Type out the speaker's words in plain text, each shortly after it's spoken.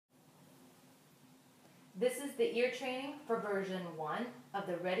This is the ear training for version 1 of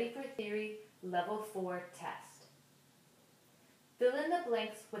the Ready for Theory Level 4 test. Fill in the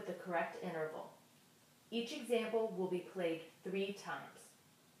blanks with the correct interval. Each example will be played 3 times.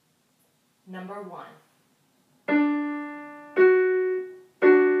 Number 1.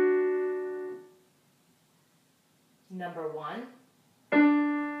 Number 1.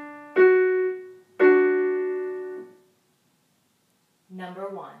 Number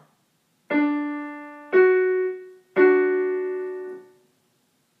 1.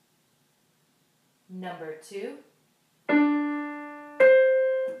 Number 2.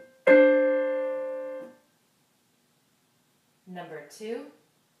 Number 2.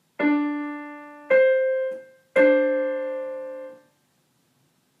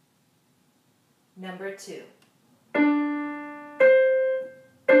 Number 2.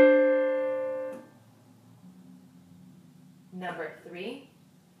 Number 3.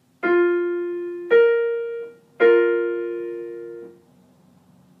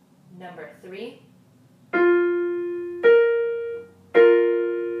 Number 3.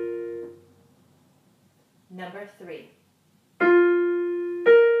 Number 3.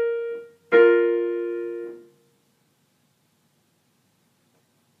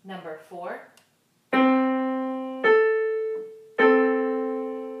 Number 4.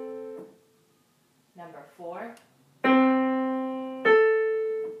 Number 4.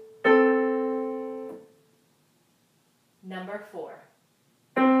 Number 4.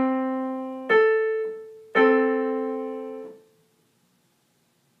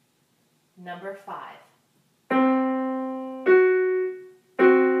 Number 5.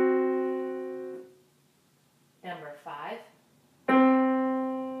 Number 5.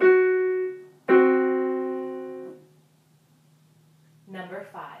 Number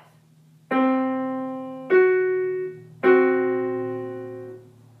 5.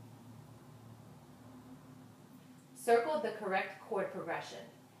 Circle the correct chord progression.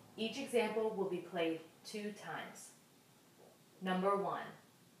 Each example will be played 2 times. Number 1.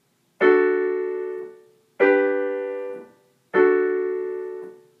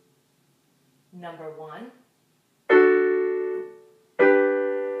 Number 1.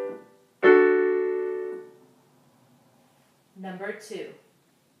 Number 2.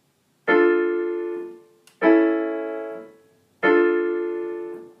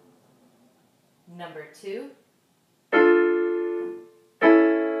 Number 2.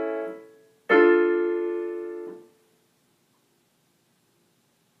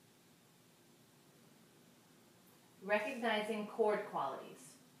 Recognizing chord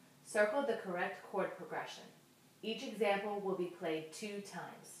qualities. Circle the correct chord progression. Each example will be played 2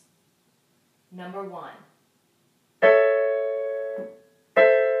 times. Number 1.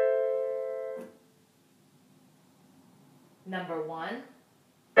 Number 1.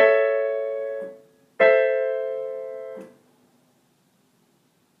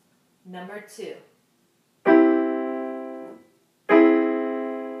 Number 2.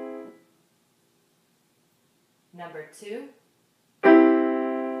 Number 2.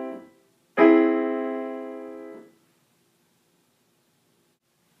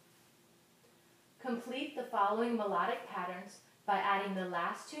 Complete the following melodic patterns by adding the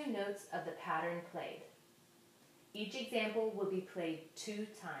last 2 notes of the pattern played. Each example will be played 2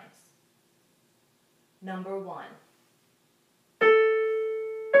 times. Number 1.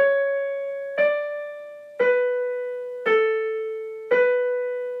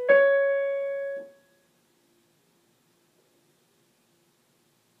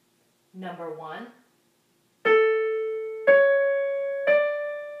 Number 1.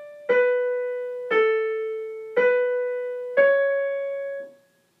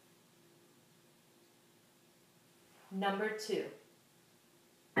 Number 2.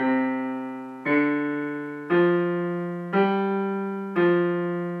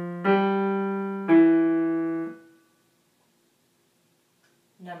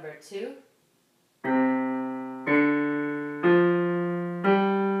 Number 2.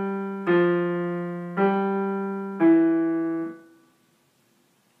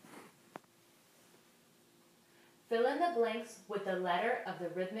 Fill in the blanks with the letter of the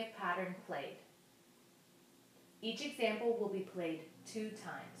rhythmic pattern played. Each example will be played 2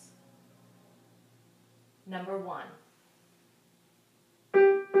 times. Number 1.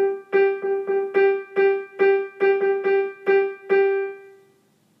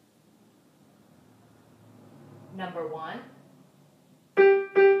 Number 1.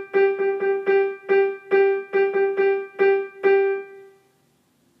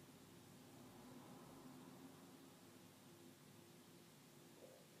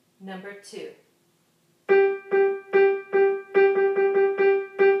 Number 2.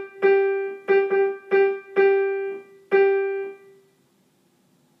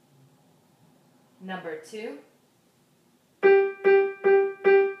 Number 2,